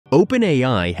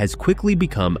OpenAI has quickly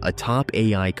become a top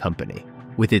AI company,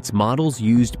 with its models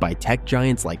used by tech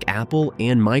giants like Apple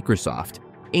and Microsoft,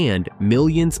 and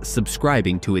millions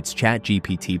subscribing to its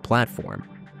ChatGPT platform.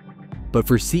 But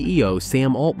for CEO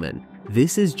Sam Altman,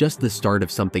 this is just the start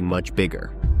of something much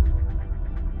bigger.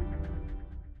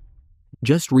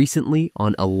 Just recently,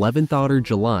 on 11th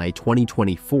July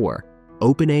 2024,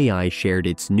 OpenAI shared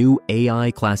its new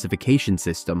AI classification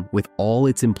system with all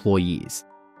its employees,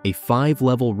 a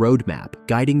 5-level roadmap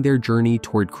guiding their journey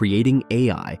toward creating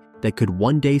AI that could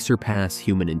one day surpass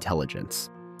human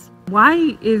intelligence.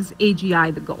 Why is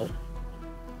AGI the goal?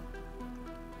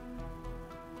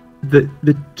 The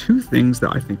two things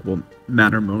that I think will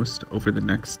matter most over the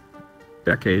next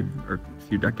decade or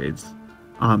few decades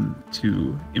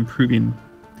to improving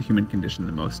the human condition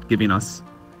the most, giving us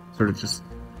sort of just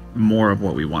more of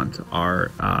what we want, are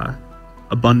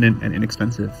abundant and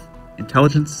inexpensive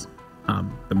intelligence.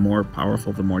 The more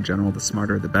powerful, the more general, the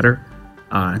smarter, the better.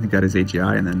 I think that is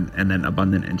AGI, and then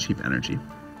abundant and cheap energy.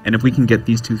 And if we can get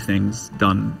these two things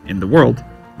done in the world,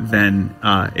 then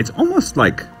it's almost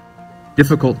like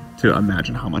difficult to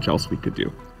imagine how much else we could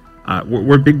do.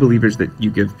 We're big believers that you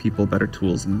give people better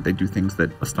tools and they do things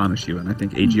that astonish you. And I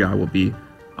think AGI will be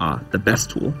the best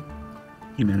tool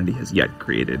humanity has yet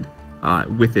created.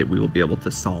 With it, we will be able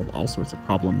to solve all sorts of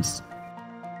problems.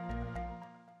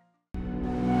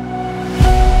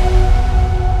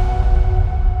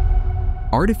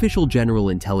 Artificial General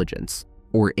Intelligence,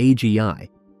 or AGI,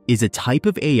 is a type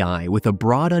of AI with a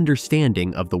broad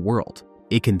understanding of the world.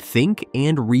 It can think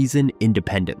and reason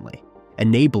independently,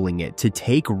 enabling it to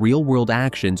take real-world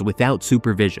actions without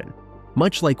supervision,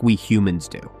 much like we humans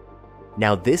do.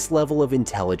 Now, this level of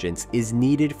intelligence is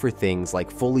needed for things like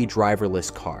fully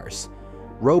driverless cars,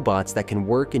 robots that can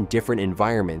work in different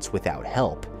environments without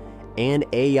help, and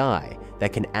AI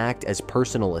that can act as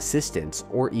personal assistants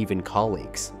or even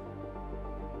colleagues.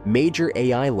 Major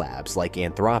AI labs like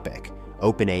Anthropic,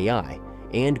 OpenAI,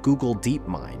 and Google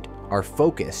DeepMind are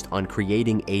focused on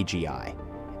creating AGI,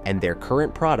 and their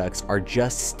current products are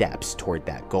just steps toward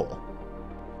that goal.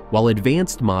 While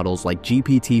advanced models like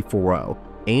GPT-4o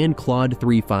and Claude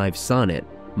 3.5 Sonnet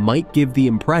might give the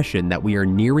impression that we are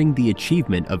nearing the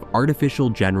achievement of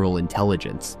artificial general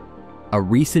intelligence, a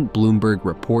recent Bloomberg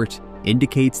report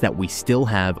indicates that we still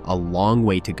have a long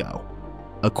way to go.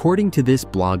 According to this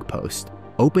blog post,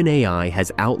 OpenAI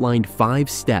has outlined 5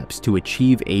 steps to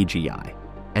achieve AGI,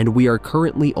 and we are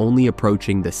currently only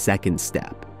approaching the second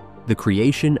step, the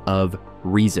creation of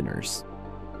reasoners.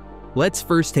 Let's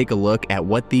first take a look at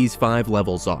what these 5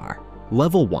 levels are.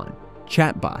 Level 1,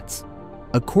 chatbots.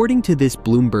 According to this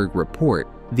Bloomberg report,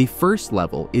 the first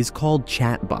level is called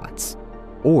chatbots,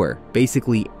 or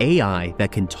basically AI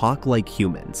that can talk like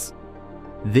humans.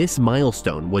 This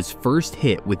milestone was first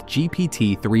hit with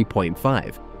GPT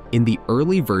 3.5 in the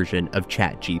early version of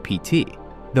ChatGPT,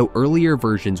 though earlier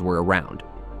versions were around,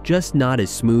 just not as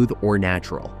smooth or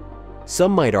natural.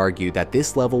 Some might argue that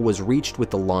this level was reached with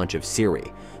the launch of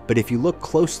Siri, but if you look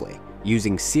closely,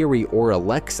 using Siri or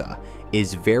Alexa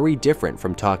is very different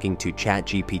from talking to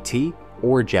ChatGPT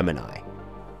or Gemini.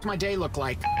 What's my day look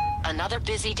like? Another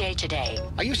busy day today.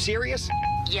 Are you serious?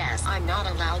 Yes, I'm not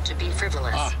allowed to be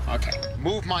frivolous. Okay.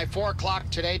 Move my 4 o'clock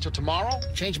today to tomorrow.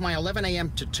 Change my 11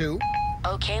 a.m. to 2.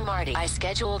 Okay, Marty, I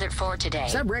scheduled it for today.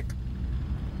 Is that Rick?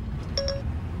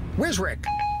 Where's Rick?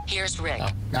 Here's Rick. Oh,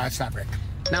 no, it's not Rick.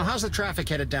 Now, how's the traffic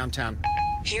headed downtown?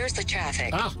 Here's the traffic.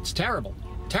 Oh, it's terrible.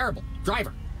 Terrible.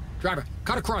 Driver,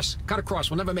 cut across.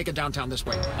 We'll never make it downtown this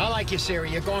way. I like you, Siri.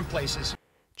 You're going places.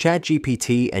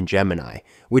 ChatGPT and Gemini,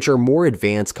 which are more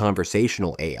advanced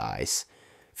conversational AIs,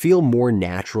 feel more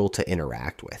natural to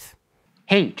interact with.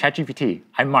 Hey, ChatGPT,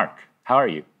 I'm Mark. How are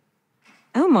you?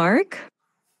 Oh, Mark.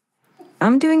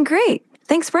 I'm doing great.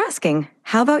 Thanks for asking.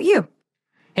 How about you?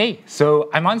 Hey, so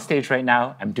I'm on stage right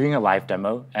now. I'm doing a live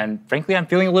demo, and frankly, I'm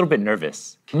feeling a little bit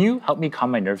nervous. Can you help me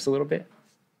calm my nerves a little bit?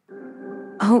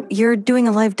 Oh, you're doing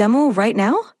a live demo right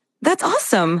now? That's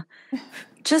awesome.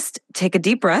 Just take a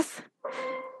deep breath.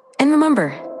 And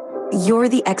remember, you're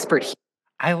the expert here.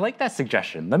 I like that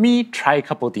suggestion. Let me try a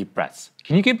couple deep breaths.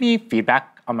 Can you give me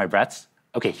feedback on my breaths?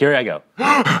 Okay, here I go.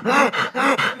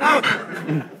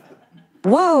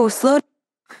 Whoa, slow down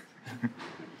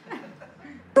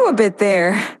a bit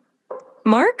there.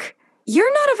 Mark,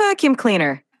 you're not a vacuum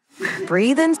cleaner.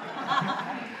 Breathe in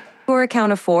for a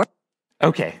count of 4.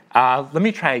 Okay, let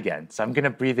me try again. So I'm gonna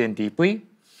breathe in deeply,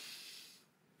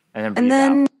 and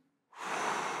then breathe out.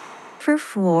 For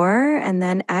 4, and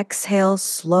then exhale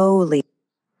slowly.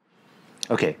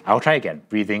 Okay, I'll try again.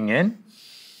 Breathing in,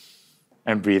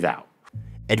 and breathe out.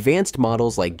 Advanced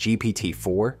models like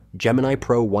GPT-4, Gemini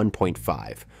Pro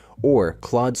 1.5, or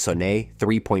Claude Sonnet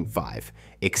 3.5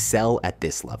 excel at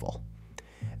this level.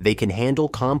 They can handle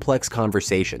complex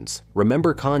conversations,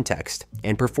 remember context,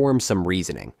 and perform some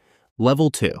reasoning. Level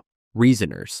 2.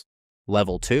 Reasoners.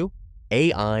 Level 2.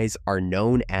 AIs are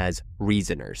known as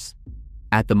reasoners.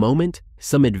 At the moment,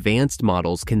 some advanced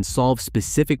models can solve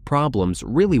specific problems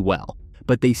really well,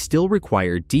 but they still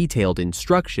require detailed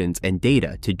instructions and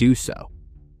data to do so.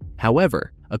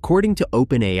 However, according to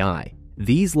OpenAI,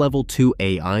 these Level 2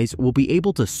 AIs will be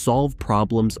able to solve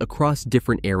problems across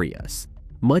different areas,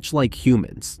 much like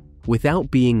humans,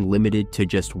 without being limited to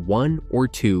just one or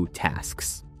two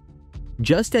tasks.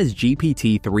 Just as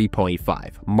GPT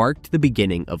 3.5 marked the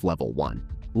beginning of Level 1,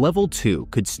 Level 2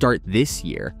 could start this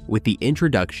year with the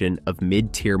introduction of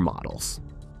mid-tier models.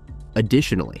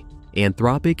 Additionally,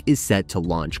 Anthropic is set to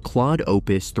launch Claude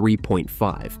Opus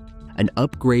 3.5, an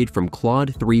upgrade from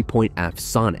Claude 3.5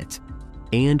 Sonnet,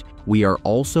 and we are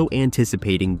also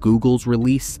anticipating Google's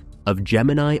release of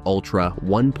Gemini Ultra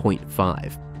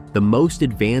 1.5, the most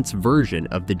advanced version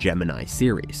of the Gemini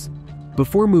series.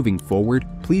 Before moving forward,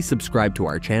 please subscribe to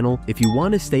our channel if you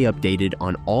want to stay updated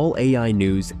on all AI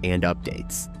news and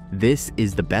updates. This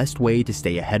is the best way to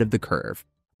stay ahead of the curve.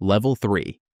 Level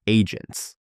 3.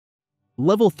 Agents.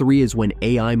 Level 3 is when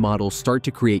AI models start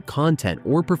to create content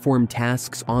or perform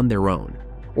tasks on their own,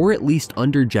 or at least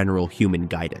under general human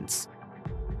guidance.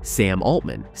 Sam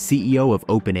Altman, CEO of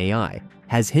OpenAI,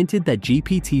 has hinted that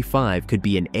GPT-5 could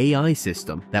be an AI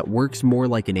system that works more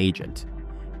like an agent.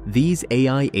 These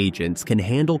AI agents can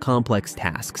handle complex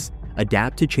tasks,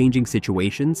 adapt to changing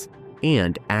situations,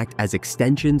 and act as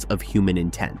extensions of human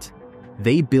intent.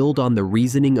 They build on the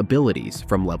reasoning abilities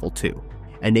from Level 2,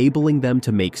 enabling them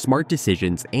to make smart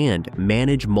decisions and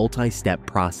manage multi-step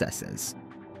processes.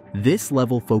 This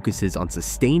level focuses on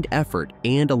sustained effort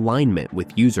and alignment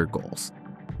with user goals,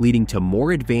 leading to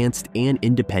more advanced and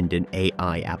independent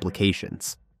AI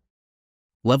applications.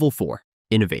 Level 4.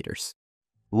 Innovators.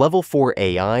 Level 4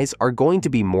 AIs are going to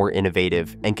be more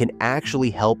innovative and can actually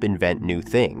help invent new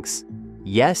things.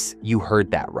 Yes, you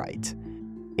heard that right.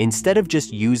 Instead of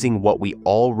just using what we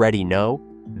already know,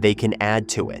 they can add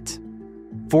to it.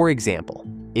 For example,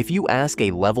 if you ask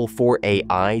a Level 4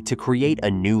 AI to create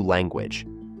a new language,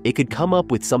 it could come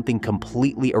up with something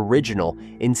completely original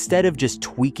instead of just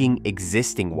tweaking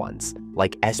existing ones,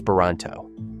 like Esperanto.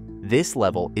 This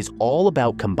level is all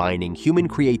about combining human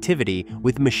creativity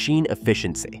with machine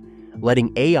efficiency,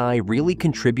 letting AI really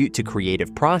contribute to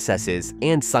creative processes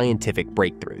and scientific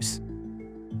breakthroughs.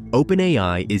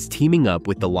 OpenAI is teaming up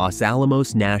with the Los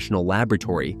Alamos National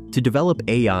Laboratory to develop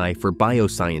AI for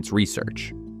bioscience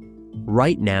research.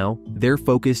 Right now, they're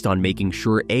focused on making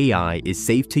sure AI is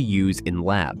safe to use in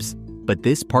labs, but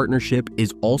this partnership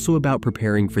is also about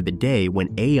preparing for the day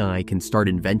when AI can start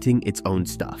inventing its own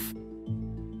stuff.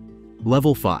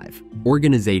 Level 5.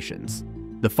 Organizations.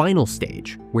 The final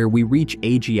stage, where we reach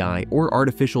AGI or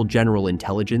artificial general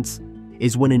intelligence,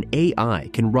 is when an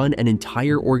AI can run an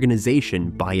entire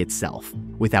organization by itself,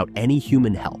 without any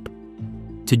human help.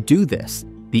 To do this,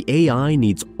 the AI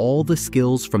needs all the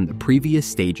skills from the previous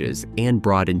stages and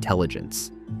broad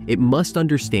intelligence. It must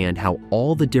understand how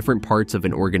all the different parts of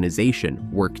an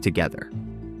organization work together.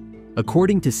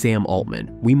 According to Sam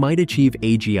Altman, we might achieve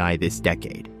AGI this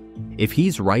decade. If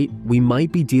he's right, we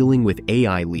might be dealing with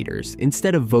AI leaders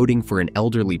instead of voting for an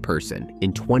elderly person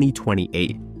in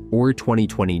 2028 or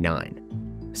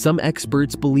 2029. Some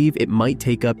experts believe it might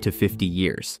take up to 50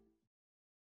 years.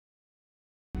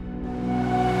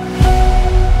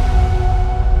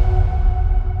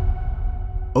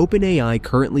 OpenAI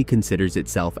currently considers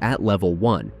itself at Level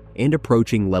 1 and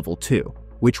approaching Level 2,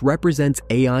 which represents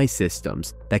AI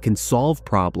systems that can solve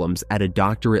problems at a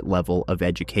doctorate level of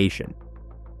education.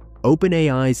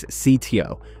 OpenAI's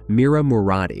CTO, Mira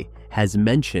Murati, has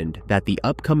mentioned that the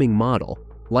upcoming model,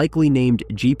 likely named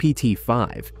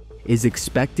GPT-5, is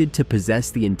expected to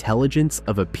possess the intelligence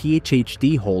of a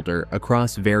PhD holder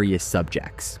across various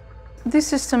subjects. These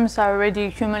systems are already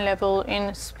human level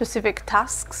in specific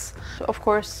tasks. Of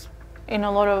course, in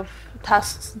a lot of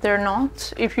tasks, they're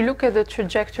not. If you look at the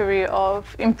trajectory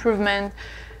of improvement,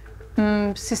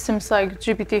 systems like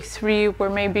GPT-3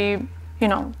 were maybe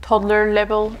toddler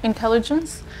level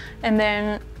intelligence, and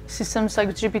then systems like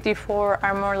GPT-4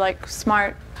 are more like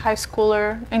smart high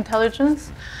schooler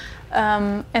intelligence.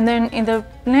 And then in the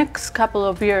next couple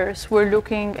of years, we're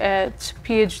looking at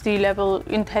PhD level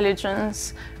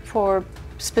intelligence for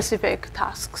specific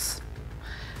tasks.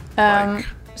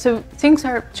 So things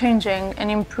are changing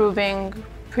and improving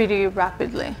pretty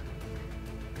rapidly.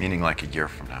 Meaning like a year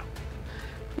from now?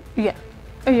 Yeah.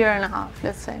 A year and a half,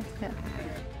 let's say, yeah.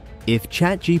 If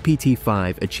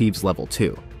ChatGPT-5 achieves level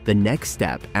 2, the next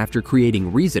step after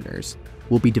creating reasoners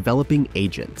will be developing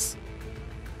agents.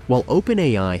 While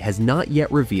OpenAI has not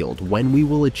yet revealed when we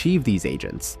will achieve these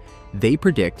agents, they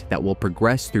predict that we'll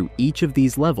progress through each of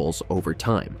these levels over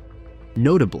time.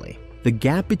 Notably, the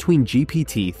gap between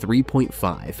GPT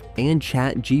 3.5 and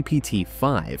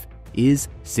ChatGPT-5 is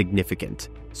significant,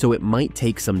 so it might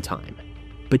take some time.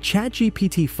 But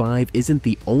ChatGPT-5 isn't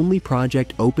the only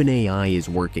project OpenAI is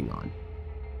working on.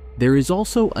 There is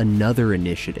also another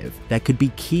initiative that could be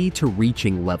key to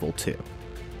reaching level 2.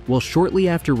 Well, shortly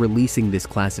after releasing this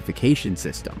classification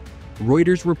system,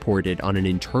 Reuters reported on an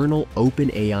internal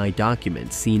OpenAI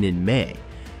document seen in May,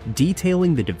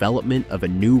 detailing the development of a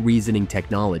new reasoning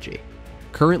technology,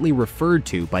 currently referred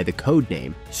to by the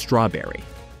codename Strawberry.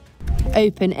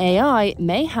 OpenAI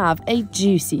may have a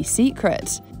juicy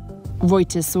secret.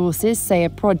 Reuters sources say a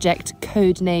project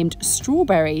codenamed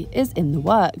Strawberry is in the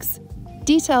works.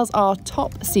 Details are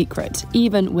top secret,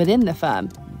 even within the firm,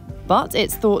 but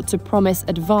it's thought to promise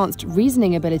advanced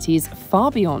reasoning abilities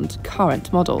far beyond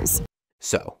current models.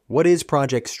 So, what is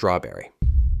Project Strawberry?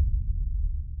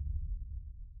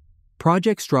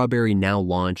 Project Strawberry, now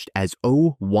launched as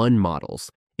O1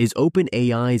 models, is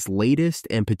OpenAI's latest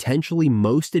and potentially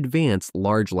most advanced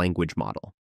large language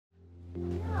model.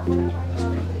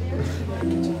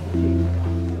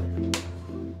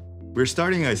 We're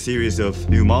starting a series of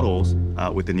new models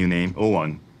with the new name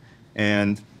O1.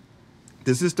 And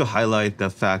this is to highlight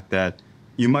the fact that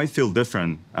you might feel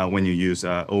different when you use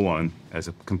O1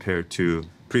 compared to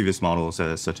previous models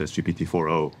such as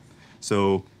GPT-4o.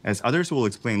 So as others will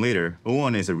explain later,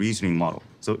 O1 is a reasoning model.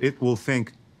 So it will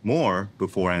think more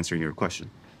before answering your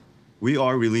question. We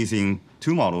are releasing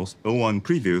two models, O1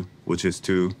 Preview, which is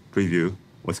to preview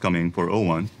what's coming for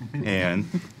O1, and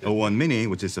O1 Mini,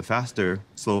 which is a faster,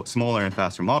 smaller and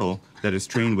faster model that is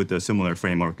trained with a similar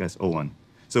framework as O1.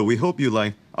 So we hope you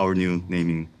like our new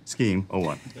naming scheme,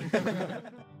 O1.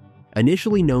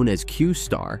 Initially known as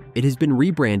Q-Star, it has been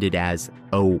rebranded as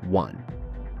O1.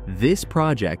 This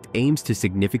project aims to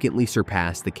significantly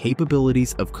surpass the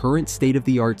capabilities of current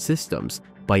state-of-the-art systems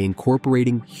by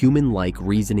incorporating human-like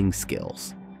reasoning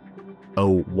skills.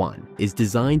 O1 is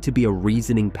designed to be a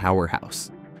reasoning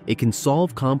powerhouse. It can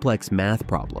solve complex math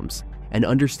problems and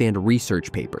understand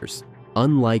research papers,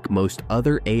 unlike most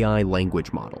other AI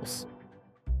language models.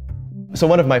 So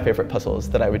one of my favorite puzzles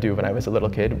that I would do when I was a little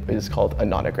kid is called a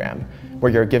nonogram, where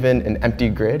you're given an empty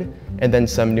grid and then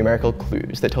some numerical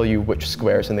clues that tell you which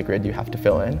squares in the grid you have to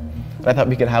fill in. And I thought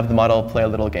we could have the model play a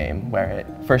little game where it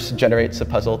first generates a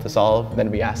puzzle to solve, then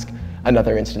we ask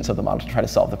another instance of the model to try to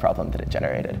solve the problem that it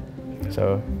generated.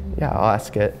 So yeah, I'll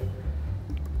ask it,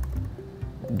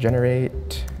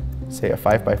 generate, say, a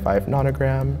 5x5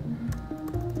 nonogram,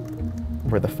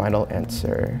 where the final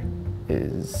answer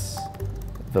is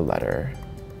the letter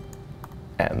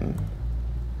M.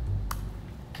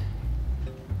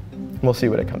 We'll see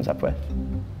what it comes up with.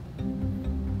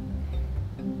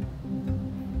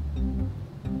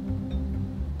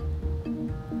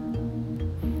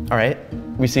 All right,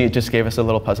 we see it just gave us a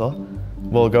little puzzle.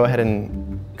 We'll go ahead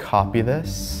and copy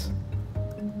this,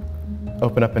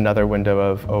 open up another window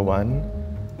of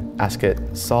O1, ask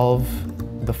it solve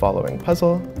the following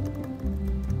puzzle,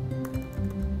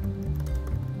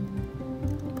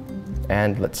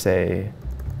 and let's say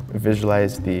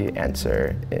visualize the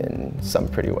answer in some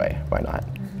pretty way. Why not?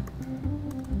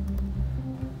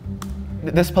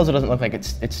 This puzzle doesn't look like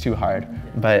it's too hard,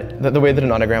 but the way that a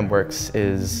nonogram works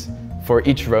is for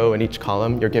each row and each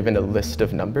column, you're given a list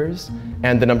of numbers,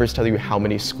 and the numbers tell you how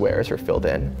many squares are filled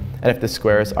in. And if the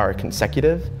squares are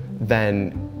consecutive,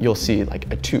 then you'll see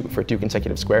like a 2 for 2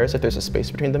 consecutive squares. If there's a space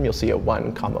between them, you'll see a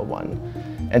 1,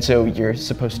 1. And so you're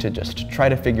supposed to just try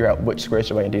to figure out which squares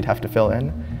do I indeed have to fill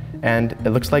in. And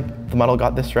it looks like the model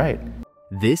got this right.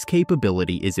 This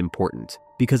capability is important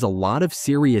because a lot of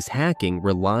serious hacking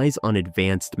relies on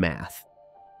advanced math.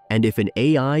 And if an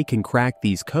AI can crack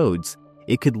these codes,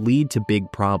 it could lead to big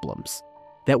problems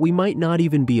that we might not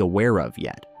even be aware of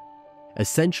yet.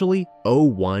 Essentially,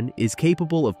 O1 is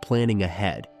capable of planning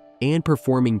ahead and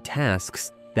performing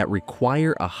tasks that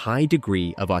require a high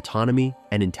degree of autonomy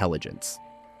and intelligence.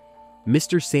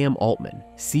 Mr. Sam Altman,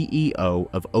 CEO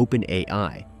of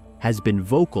OpenAI, has been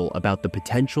vocal about the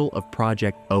potential of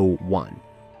Project O1.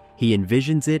 He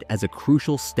envisions it as a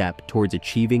crucial step towards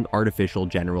achieving artificial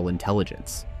general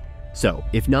intelligence. So,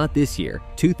 if not this year,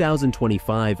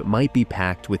 2025 might be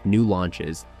packed with new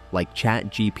launches like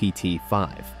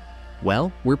ChatGPT-5. Well,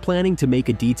 we're planning to make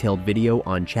a detailed video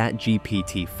on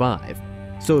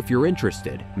ChatGPT-5, so if you're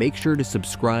interested, make sure to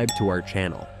subscribe to our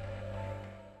channel.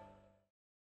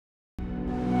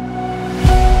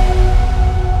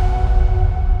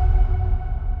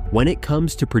 when it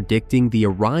comes to predicting the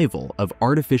arrival of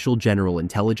artificial general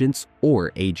intelligence,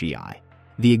 or AGI.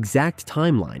 The exact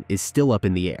timeline is still up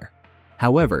in the air.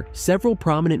 However, several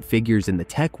prominent figures in the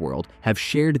tech world have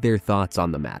shared their thoughts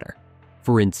on the matter.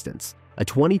 For instance, a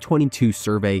 2022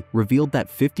 survey revealed that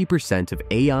 50% of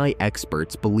AI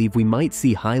experts believe we might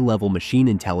see high-level machine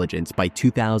intelligence by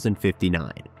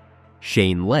 2059.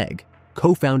 Shane Legg,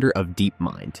 co-founder of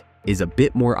DeepMind, is a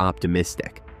bit more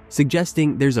optimistic,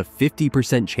 suggesting there's a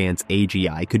 50% chance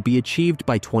AGI could be achieved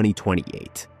by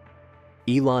 2028.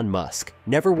 Elon Musk,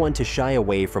 never one to shy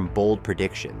away from bold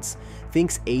predictions,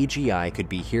 thinks AGI could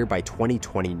be here by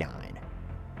 2029.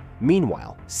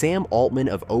 Meanwhile, Sam Altman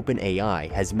of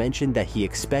OpenAI has mentioned that he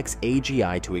expects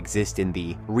AGI to exist in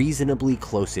the reasonably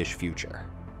close-ish future.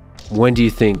 When do you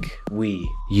think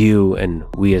you and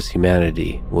we as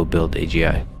humanity will build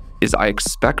AGI? I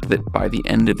expect that by the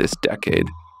end of this decade,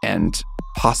 and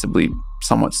possibly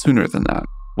somewhat sooner than that,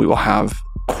 we will have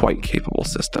quite capable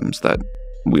systems that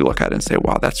we look at and say,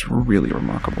 wow, that's really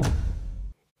remarkable.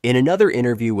 In another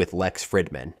interview with Lex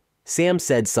Fridman, Sam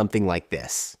said something like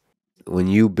this. When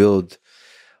you build,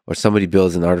 or somebody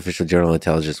builds an artificial general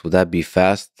intelligence, would that be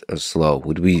fast or slow?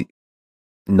 Would we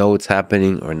know what's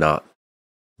happening or not?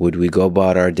 Would we go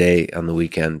about our day on the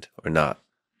weekend or not?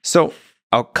 So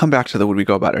I'll come back to the would we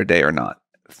go about our day or not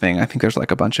thing. I think there's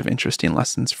like a bunch of interesting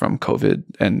lessons from COVID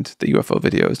and the UFO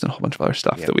videos and a whole bunch of other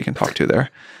stuff that we can talk to there.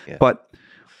 But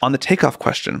on the takeoff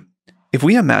question, if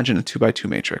we imagine a 2x2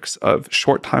 matrix of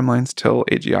short timelines till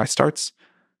AGI starts,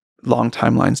 long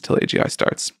timelines till AGI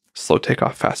starts, slow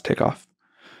takeoff, fast takeoff,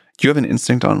 do you have an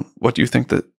instinct on what do you think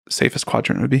the safest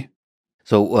quadrant would be?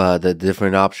 So the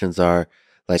different options are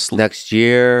like next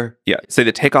year. Yeah, say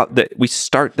the takeoff, we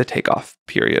start the takeoff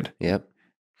period. Yep.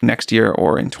 Next year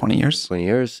or in 20 years. 20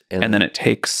 years. And then it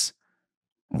takes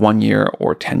 1 year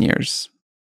or 10 years.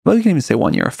 Well, you can even say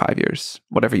 1 year or 5 years,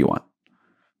 whatever you want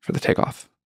for the takeoff.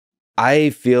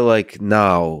 I feel like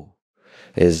now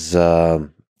is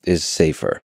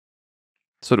safer.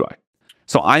 So do I.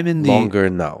 So I'm in the longer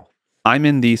now. I'm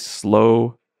in the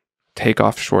slow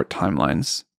takeoff, short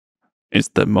timelines is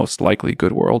the most likely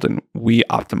good world, and we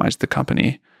optimize the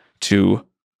company to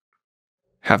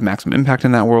have maximum impact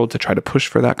in that world, to try to push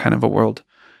for that kind of a world.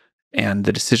 And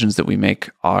the decisions that we make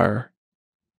are,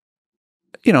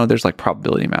 there's like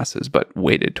probability masses, but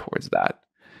weighted towards that.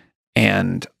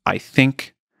 And I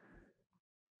think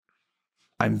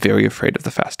I'm very afraid of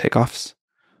the fast takeoffs.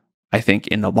 I think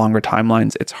in the longer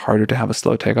timelines, it's harder to have a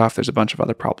slow takeoff. There's a bunch of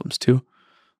other problems too.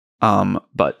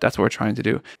 But that's what we're trying to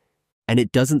do. And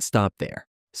it doesn't stop there.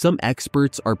 Some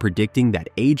experts are predicting that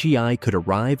AGI could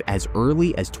arrive as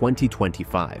early as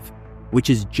 2025, which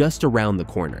is just around the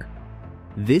corner.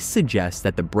 This suggests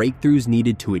that the breakthroughs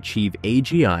needed to achieve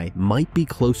AGI might be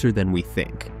closer than we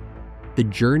think. The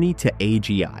journey to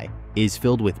AGI is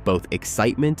filled with both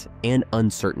excitement and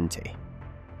uncertainty.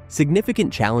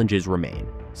 Significant challenges remain,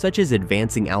 such as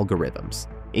advancing algorithms,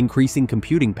 increasing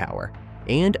computing power,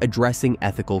 and addressing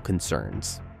ethical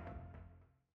concerns.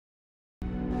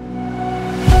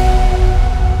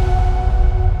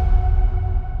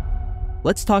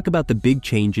 Let's talk about the big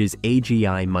changes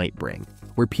AGI might bring,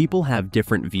 where people have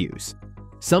different views.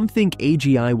 Some think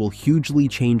AGI will hugely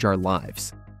change our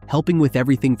lives, helping with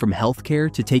everything from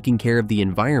healthcare to taking care of the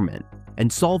environment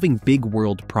and solving big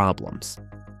world problems.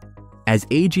 As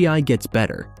AGI gets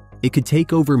better, it could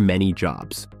take over many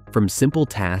jobs, from simple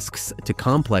tasks to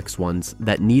complex ones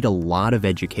that need a lot of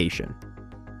education.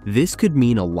 This could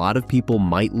mean a lot of people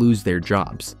might lose their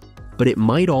jobs, but it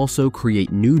might also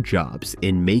create new jobs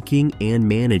in making and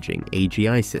managing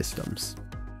AGI systems.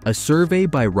 A survey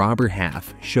by Robert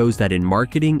Half shows that in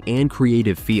marketing and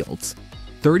creative fields,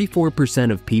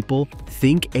 34% of people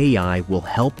think AI will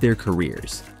help their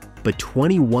careers, but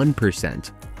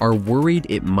 21% are worried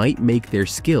it might make their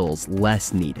skills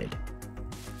less needed.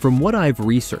 From what I've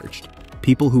researched,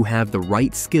 people who have the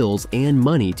right skills and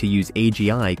money to use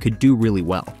AGI could do really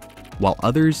well, while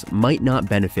others might not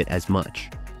benefit as much.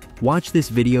 Watch this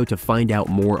video to find out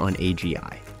more on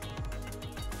AGI.